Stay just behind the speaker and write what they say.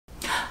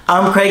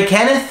I'm Craig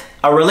Kenneth,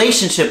 a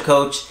relationship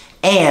coach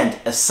and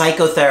a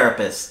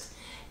psychotherapist.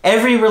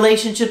 Every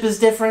relationship is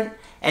different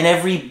and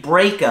every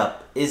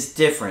breakup is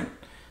different.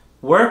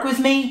 Work with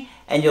me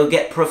and you'll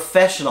get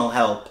professional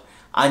help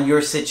on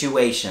your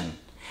situation.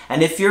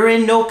 And if you're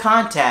in no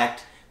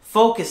contact,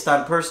 focused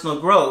on personal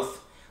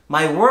growth,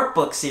 my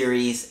workbook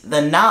series,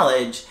 The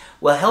Knowledge,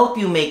 will help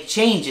you make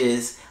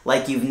changes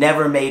like you've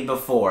never made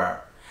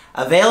before.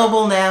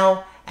 Available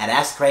now at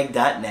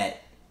AskCraig.net.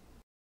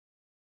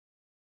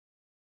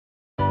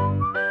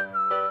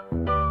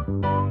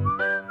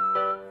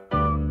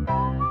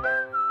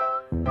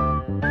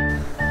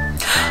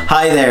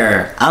 Hi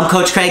there, I'm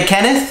Coach Craig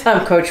Kenneth.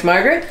 I'm Coach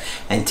Margaret.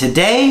 And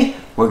today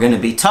we're going to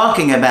be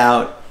talking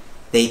about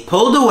they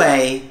pulled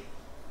away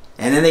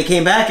and then they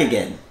came back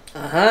again.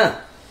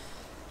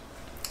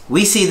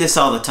 We see this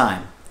all the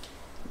time.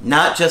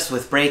 Not just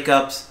with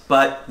breakups,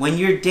 but when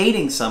you're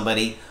dating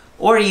somebody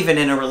or even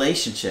in a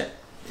relationship.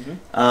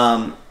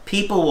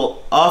 People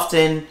will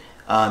often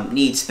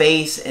need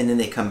space and then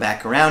they come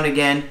back around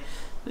again.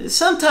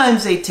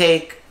 Sometimes they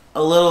take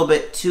a little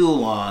bit too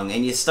long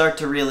and you start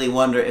to really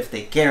wonder if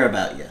they care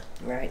about you.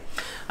 Right.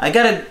 I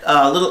got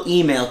a little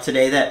email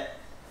today that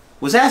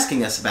was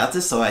asking us about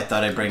this, so I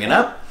thought I'd bring it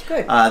up.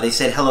 Good. They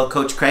said, "Hello,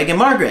 Coach Craig and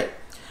Margaret.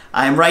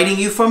 I'm writing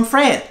you from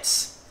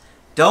France.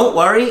 Don't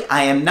worry,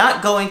 I am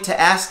not going to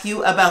ask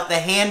you about the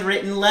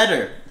handwritten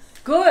letter."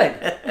 Good.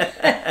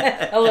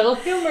 A little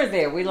humor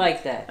there. We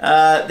like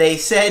that. They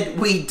said,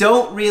 "We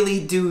don't really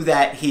do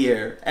that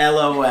here.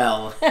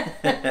 LOL."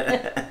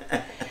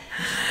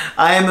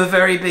 I am a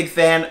very big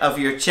fan of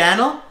your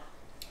channel.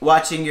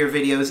 Watching your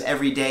videos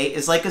every day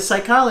is like a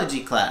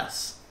psychology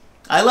class.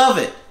 I love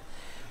it.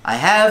 I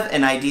have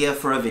an idea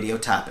for a video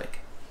topic.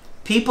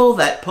 People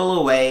that pull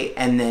away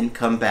and then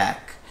come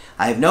back.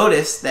 I've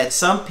noticed that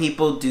some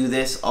people do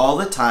this all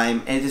the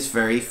time and it is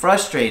very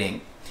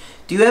frustrating.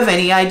 Do you have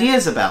any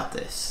ideas about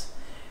this?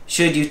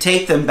 Should you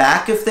take them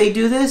back if they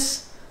do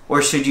this?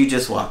 Or should you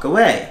just walk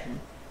away?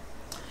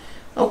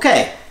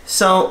 Okay,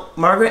 so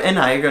Margaret and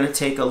I are going to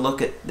take a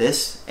look at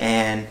this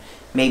and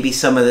maybe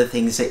some of the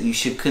things that you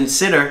should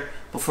consider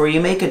before you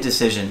make a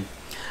decision.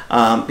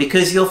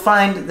 Because you'll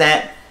find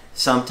that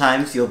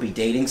sometimes you'll be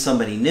dating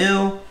somebody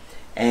new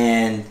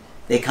and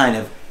they kind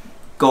of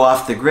go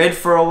off the grid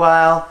for a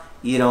while.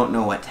 You don't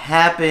know what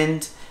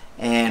happened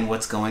and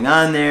what's going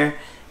on there.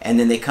 And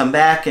then they come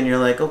back and you're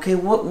like, okay,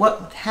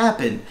 what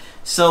happened?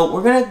 So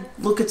we're going to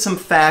look at some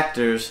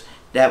factors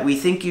that we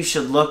think you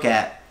should look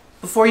at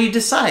before you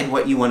decide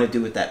what you want to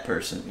do with that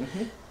person.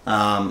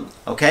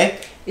 Okay?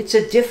 It's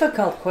a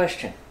difficult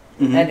question,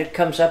 and it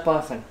comes up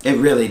often. It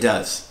really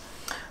does.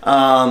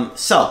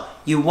 So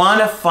you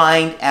want to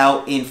find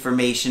out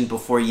information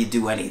before you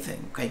do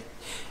anything. Okay?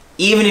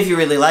 Even if you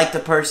really like the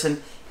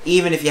person,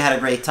 even if you had a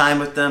great time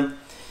with them,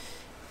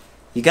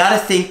 you got to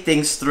think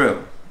things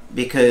through.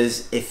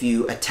 Because if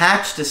you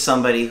attach to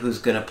somebody who's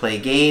going to play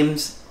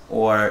games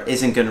or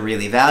isn't going to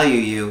really value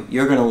you,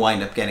 you're going to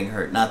wind up getting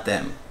hurt, not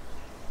them.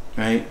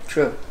 Right?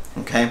 True.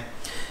 Okay?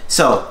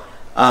 So,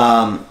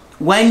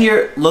 when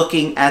you're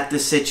looking at the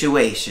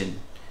situation,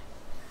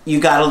 you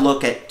got to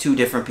look at two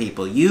different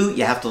people. You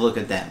have to look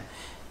at them.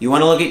 You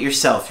want to look at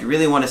yourself. You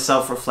really want to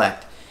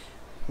self-reflect.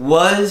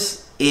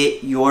 Was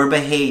it your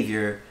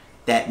behavior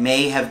that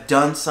may have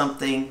done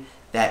something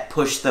that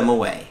pushed them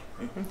away?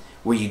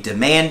 Were you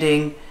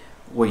demanding?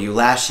 Were you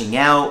lashing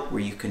out? Were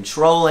you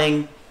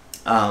controlling?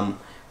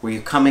 Were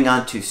you coming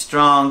on too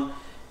strong?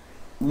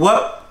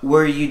 What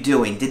were you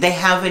doing? Did they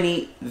have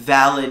any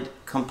valid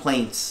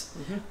complaints?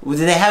 Did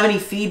they have any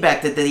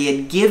feedback that they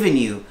had given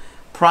you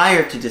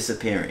prior to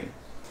disappearing?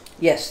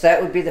 Yes,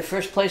 that would be the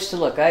first place to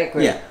look. I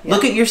agree. Yeah.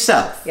 Look at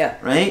yourself. Yeah.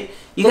 Right?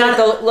 You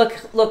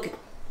look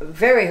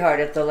very hard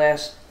at the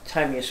last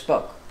time you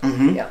spoke.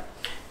 Yeah.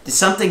 Did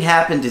something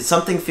happen? Did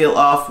something feel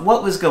off?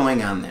 What was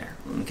going on there?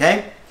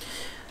 Okay?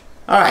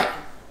 All right.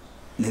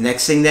 The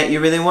next thing that you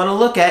really want to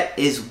look at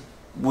is,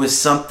 was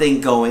something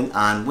going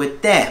on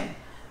with them?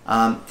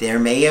 There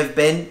may have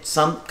been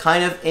some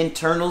kind of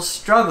internal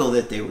struggle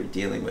that they were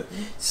dealing with.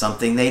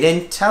 Something they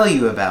didn't tell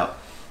you about.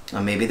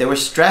 Maybe they were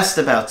stressed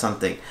about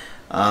something.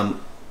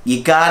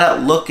 You gotta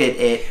look at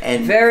it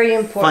and very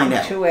important find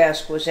out. to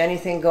ask, was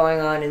anything going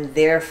on in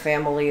their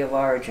family of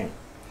origin?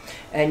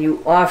 And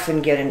you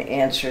often get an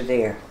answer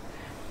there.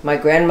 My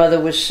grandmother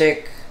was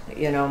sick.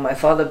 My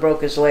father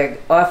broke his leg.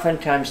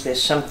 Oftentimes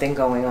there's something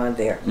going on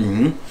there.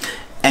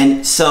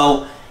 And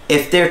so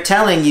if they're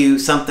telling you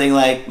something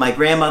like, my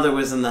grandmother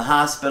was in the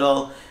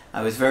hospital,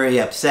 I was very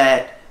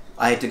upset,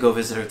 I had to go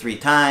visit her 3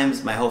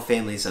 times, my whole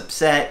family's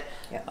upset,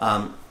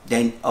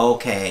 then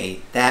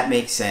okay, that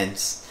makes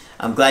sense.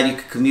 I'm glad you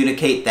could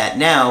communicate that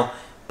now.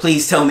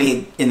 Please tell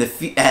me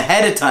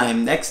ahead of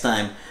time, next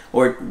time,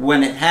 or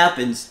when it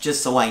happens,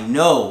 just so I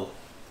know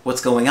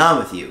what's going on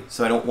with you,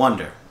 so I don't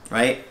wonder,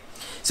 right?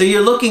 So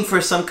you're looking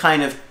for some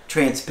kind of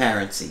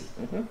transparency.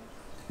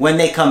 When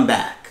they come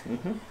back,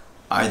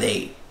 are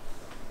they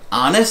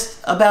honest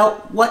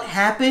about what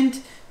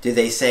happened? Do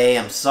they say,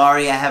 I'm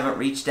sorry I haven't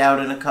reached out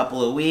in a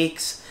couple of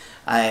weeks?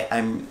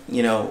 I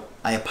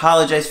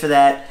apologize for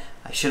that.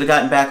 I should have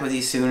gotten back with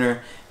you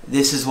sooner.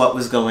 This is what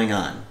was going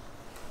on.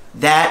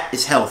 That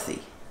is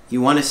healthy.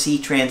 You want to see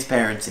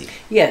transparency.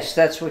 Yes,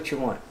 that's what you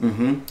want.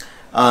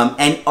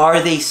 And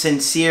are they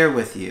sincere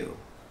with you?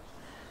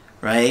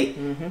 Right?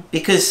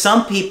 Because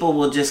some people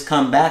will just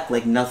come back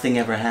like nothing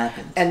ever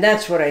happened. And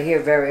that's what I hear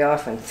very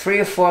often. 3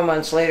 or 4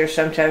 months later,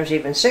 sometimes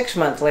even 6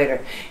 months later,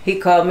 he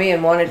called me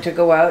and wanted to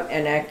go out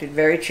and acted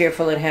very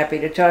cheerful and happy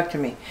to talk to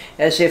me,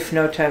 as if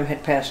no time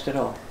had passed at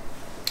all.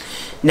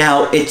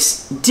 Now,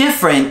 it's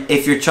different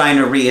if you're trying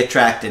to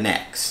re-attract an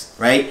ex,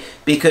 right?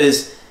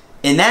 Because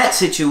in that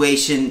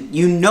situation,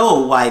 you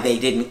know why they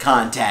didn't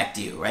contact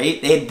you, right?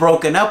 They had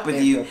broken up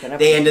with you.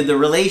 They ended the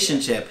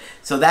relationship.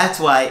 So that's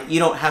why you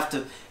don't have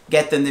to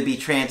get them to be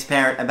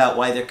transparent about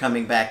why they're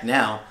coming back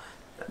now,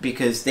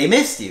 because they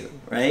missed you,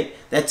 right?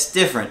 That's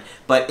different.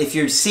 But if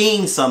you're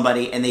seeing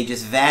somebody and they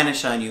just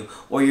vanish on you,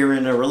 or you're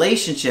in a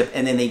relationship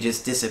and then they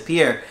just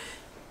disappear,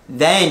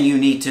 then you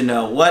need to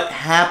know what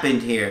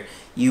happened here.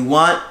 You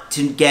want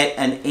to get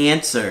an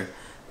answer,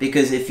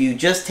 because if you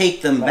just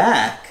take them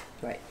back,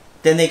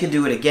 then they can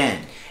do it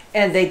again.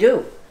 And they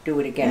do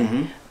it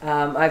again.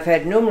 I've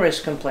had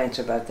numerous complaints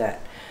about that.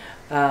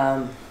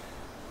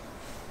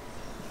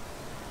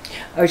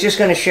 I was just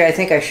going to share, I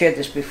think I shared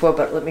this before,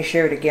 but let me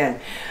share it again.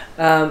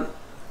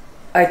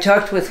 I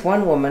talked with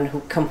one woman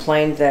who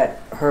complained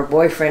that her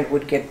boyfriend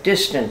would get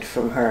distant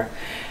from her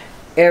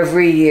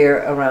every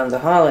year around the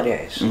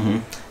holidays.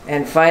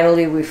 And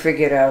finally we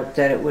figured out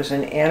that it was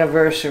an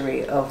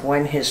anniversary of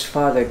when his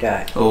father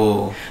died,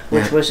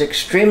 which was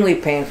extremely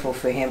painful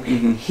for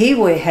him. He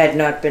had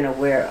not been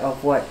aware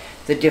of what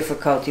the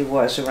difficulty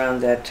was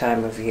around that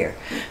time of year.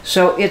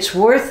 So it's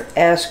worth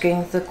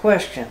asking the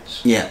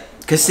questions. Yeah.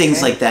 Because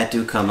things like that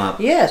do come up.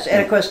 Yes,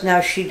 and of course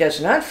now she does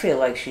not feel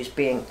like she's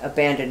being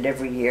abandoned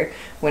every year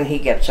when he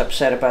gets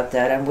upset about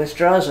that and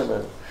withdraws a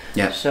little.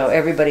 Yeah. So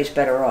everybody's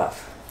better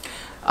off.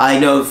 I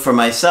know for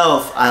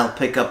myself, I'll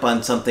pick up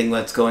on something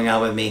that's going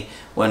on with me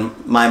when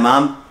my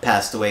mom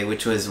passed away,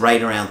 which was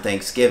right around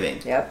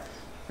Thanksgiving. Yep.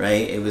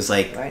 Right? It was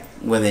like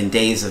within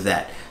days of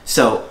that.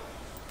 So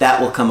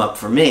that will come up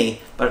for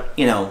me, but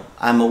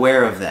I'm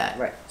aware of that.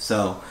 Right.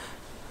 So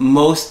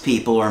most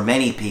people, or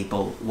many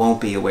people,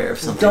 won't be aware of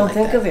something like that.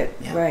 Don't think of it.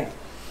 Yeah.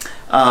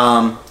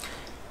 Right.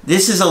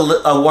 This is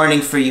a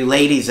warning for you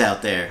ladies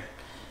out there.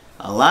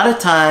 A lot of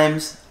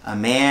times, a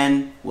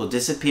man will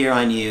disappear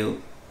on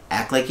you,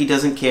 act like he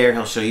doesn't care.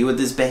 He'll show you with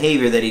his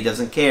behavior that he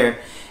doesn't care,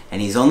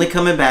 and he's only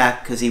coming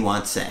back because he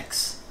wants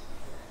sex.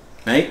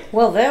 Right?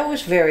 Well, that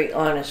was very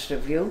honest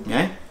of you.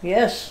 Right?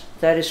 Yes,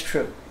 that is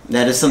true.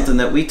 That is something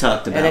that we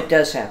talked about. And it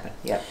does happen.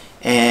 Yep.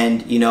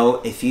 And,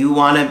 if you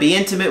want to be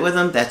intimate with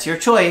them, that's your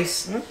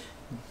choice.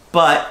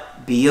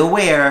 But be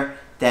aware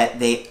that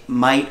they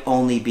might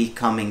only be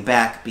coming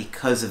back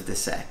because of the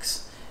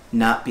sex,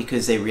 not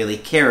because they really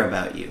care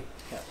about you.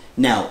 Yep.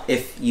 Now,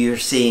 if you're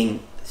seeing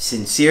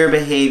sincere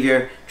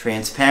behavior,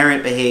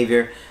 transparent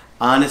behavior,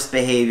 honest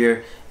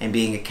behavior, and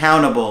being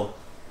accountable,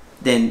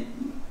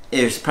 then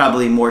there's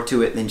probably more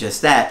to it than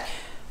just that.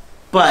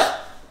 But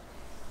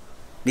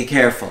be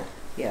careful.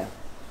 Yeah.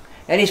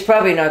 And he's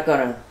probably not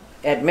going to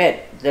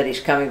admit that he's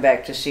coming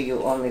back to see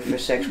you only for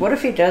sex. What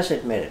if he does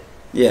admit it?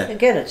 Yeah.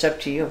 Again, it's up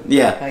to you.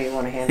 Yeah. How you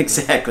want to handle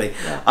exactly. it.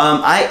 Yeah.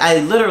 I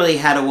literally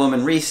had a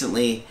woman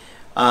recently,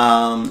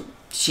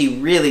 she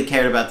really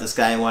cared about this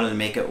guy and wanted to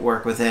make it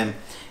work with him.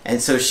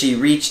 And so she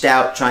reached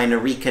out trying to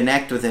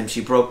reconnect with him.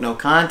 She broke no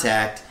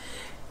contact.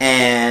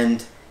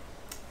 And,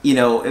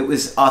 it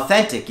was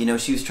authentic.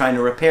 She was trying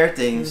to repair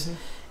things.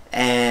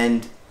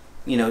 And,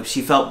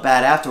 she felt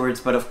bad afterwards.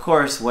 But of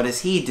course, what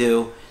does he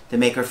do to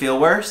make her feel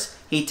worse?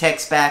 He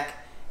texts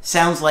back,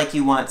 "Sounds like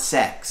you want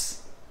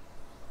sex."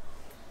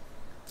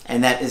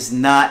 And that is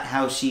not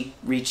how she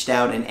reached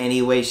out in any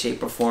way,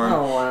 shape, or form.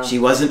 Oh, wow. She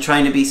wasn't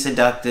trying to be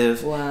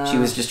seductive. Wow. She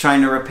was just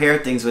trying to repair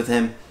things with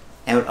him.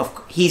 And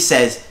he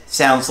says,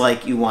 "Sounds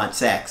like you want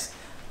sex."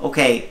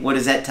 Okay, what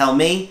does that tell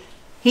me?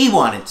 He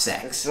wanted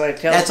sex. That's what it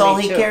tells That's me all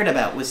he too. cared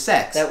about was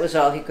sex. That was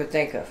all he could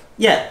think of.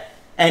 Yeah.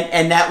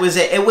 And that was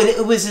it.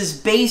 It was as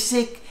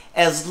basic,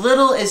 as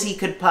little as he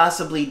could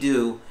possibly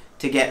do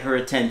to get her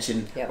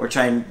attention or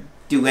try and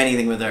do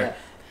anything with her.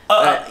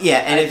 Yeah.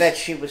 And I bet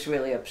she was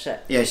really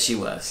upset. Yeah, she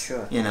was.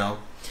 Sure.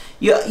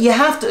 You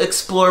have to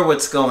explore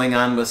what's going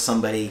on with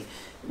somebody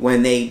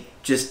when they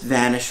just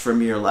vanish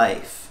from your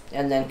life.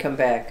 And then come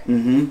back.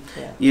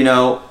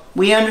 Yeah.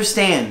 We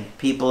understand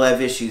people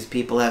have issues,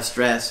 people have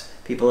stress,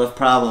 people have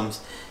problems.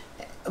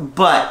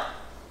 But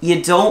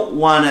you don't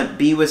want to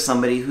be with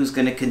somebody who's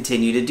going to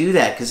continue to do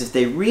that. Because if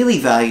they really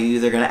value you,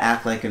 they're going to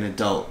act like an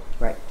adult.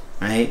 Right.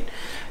 Right?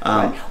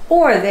 Right.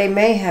 Or they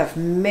may have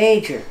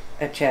major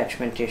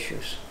attachment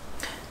issues.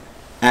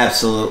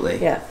 Absolutely.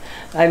 Yeah.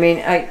 I mean,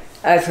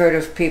 I've heard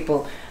of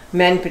people,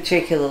 men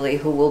particularly,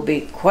 who will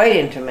be quite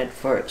intimate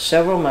for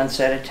several months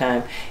at a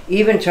time,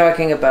 even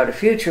talking about a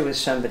future with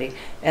somebody,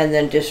 and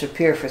then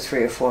disappear for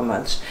 3 or 4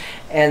 months,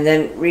 and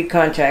then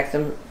recontact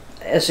them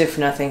as if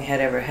nothing had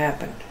ever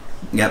happened.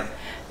 Yep.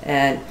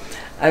 And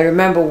I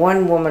remember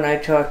one woman I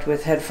talked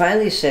with had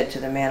finally said to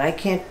the man, I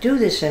can't do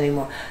this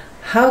anymore.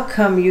 How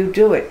come you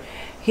do it?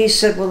 He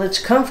said, well, it's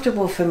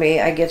comfortable for me.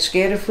 I get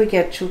scared if we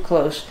get too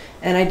close,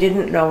 and I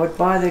didn't know it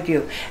bothered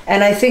you.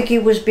 And I think he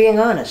was being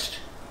honest.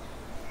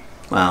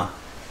 Wow.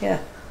 Yeah.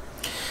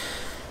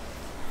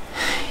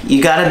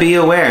 You got to be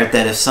aware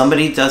that if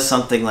somebody does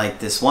something like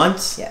this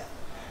once, Yeah.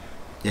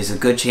 there's a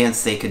good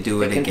chance they could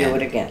do it again. They can do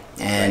it again.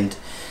 And,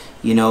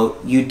 you know,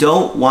 you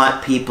don't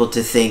want people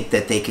to think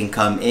that they can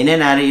come in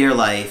and out of your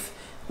life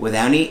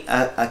without any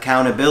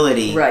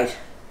accountability. Right.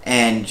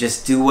 And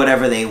just do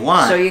whatever they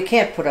want. So you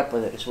can't put up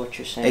with it, is what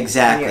you're saying.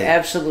 Exactly. And you're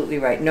absolutely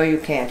right. No, you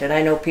can't. And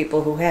I know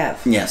people who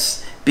have.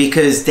 Yes.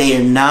 Because they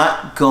are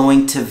not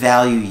going to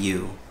value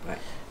you. Right.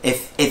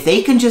 If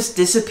they can just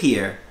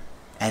disappear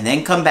and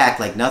then come back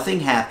like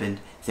nothing happened,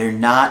 they're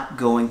not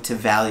going to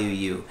value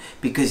you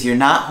because you're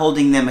not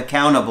holding them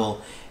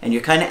accountable and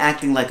you're kind of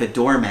acting like a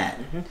doormat.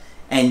 Mm-hmm.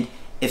 And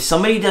if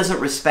somebody doesn't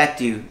respect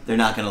you, they're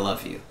not going to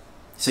love you.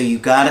 So you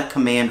got to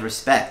command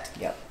respect.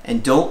 Yep.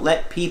 And don't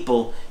let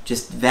people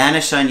just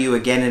vanish on you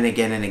again and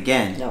again and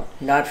again. No,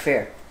 not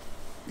fair.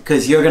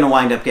 Because you're going to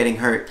wind up getting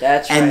hurt.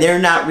 That's right. And they're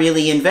not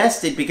really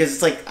invested because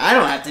it's like, I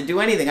don't have to do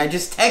anything. I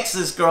just text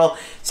this girl,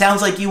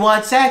 sounds like you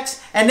want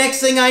sex, and next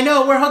thing I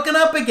know, we're hooking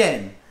up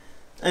again.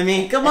 I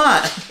mean, come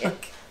on.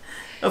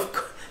 Of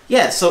course.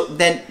 Yeah, so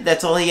then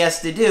that's all he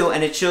has to do,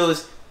 and it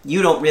shows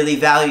you don't really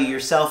value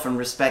yourself and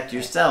respect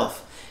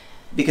yourself.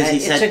 Because and he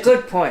said... It's a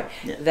good point.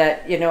 Yeah.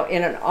 That, you know,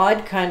 in an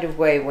odd kind of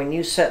way, when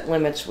you set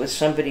limits with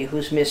somebody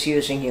who's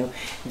misusing you,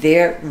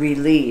 they're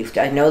relieved.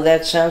 I know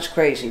that sounds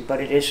crazy, but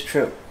it is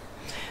true.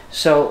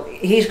 So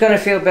he's going to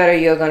feel better,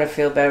 you're going to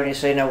feel better, and you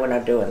say, no, we're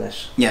not doing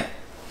this. Yeah.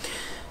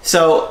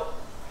 So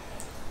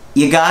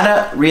you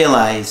gotta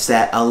realize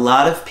that a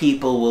lot of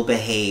people will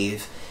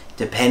behave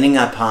depending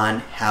upon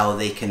how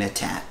they can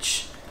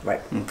attach.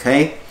 Right.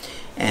 Okay?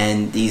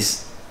 And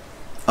these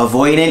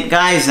avoidant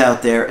guys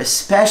out there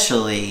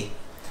especially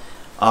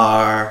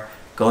are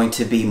going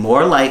to be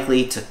more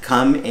likely to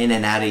come in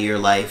and out of your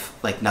life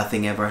like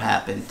nothing ever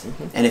happened.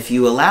 Mm-hmm. And if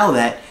you allow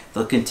that,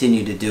 they'll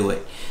continue to do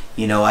it.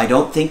 You know, I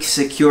don't think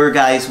secure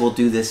guys will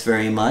do this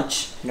very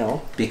much.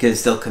 No.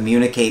 Because they'll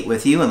communicate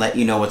with you and let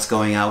you know what's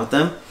going on with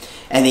them.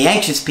 And the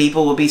anxious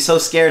people will be so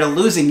scared of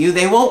losing you,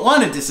 they won't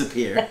want to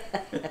disappear.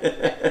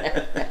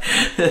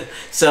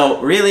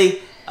 So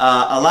really,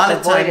 a lot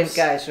of times... avoidant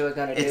guys who are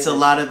going to do It's this. a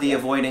lot of the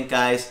avoidant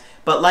guys.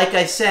 But like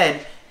I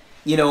said,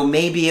 you know,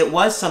 maybe it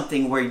was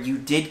something where you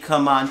did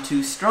come on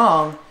too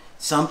strong.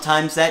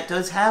 Sometimes that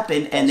does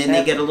happen, and then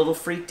they get a little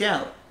freaked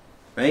out,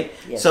 right?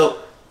 Yes.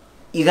 So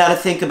you got to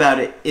think about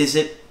it. Is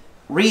it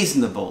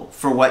reasonable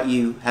for what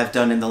you have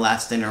done in the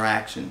last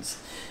interactions?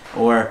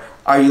 Or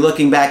are you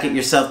looking back at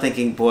yourself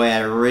thinking, boy, I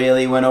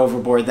really went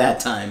overboard that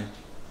time,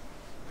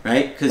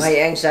 right? 'Cause my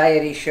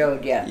anxiety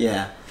showed, yeah.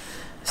 Yeah.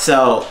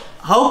 So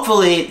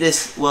hopefully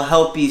this will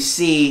help you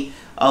see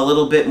a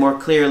little bit more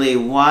clearly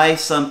why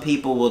some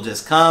people will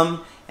just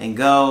come and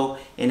go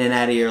in and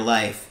out of your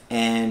life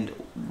and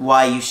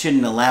why you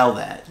shouldn't allow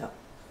that. No.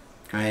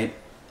 Right?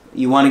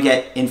 You want to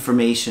get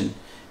information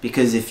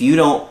because if you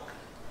don't,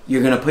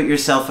 you're going to put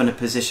yourself in a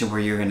position where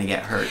you're going to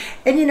get hurt.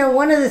 And you know,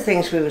 one of the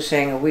things we were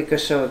saying a week or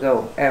so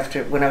ago,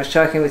 after when I was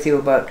talking with you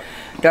about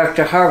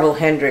Dr. Harville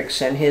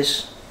Hendrix and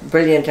his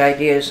brilliant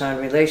ideas on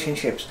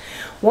relationships,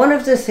 one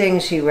of the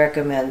things he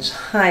recommends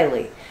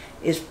highly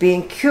is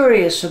being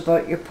curious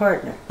about your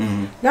partner.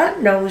 Mm-hmm.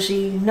 Not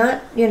nosy,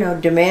 not, you know,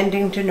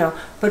 demanding to know,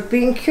 but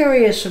being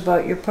curious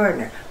about your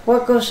partner.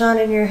 What goes on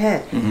in your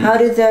head? Mm-hmm. How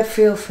did that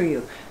feel for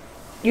you?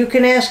 You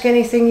can ask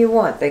anything you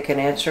want. They can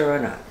answer or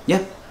not.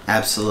 Yep,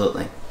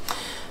 absolutely.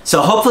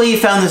 So hopefully you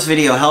found this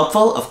video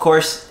helpful. Of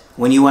course,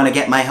 when you want to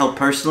get my help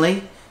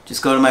personally,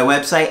 just go to my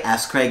website,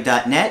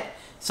 askcraig.net.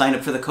 Sign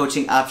up for the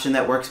coaching option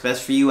that works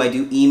best for you. I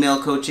do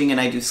email coaching and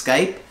I do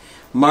Skype.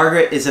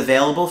 Margaret is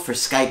available for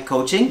Skype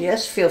coaching.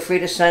 Yes, feel free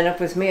to sign up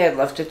with me. I'd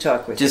love to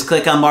talk with you. Just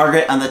click on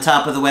Margaret on the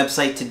top of the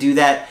website to do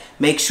that.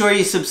 Make sure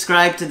you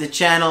subscribe to the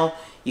channel.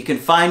 You can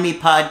find me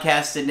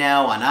podcasted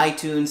now on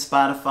iTunes,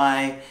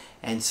 Spotify,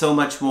 and so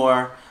much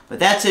more. But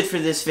that's it for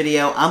this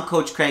video. I'm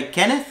Coach Craig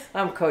Kenneth.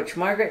 I'm Coach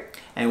Margaret.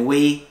 And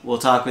we will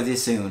talk with you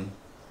soon.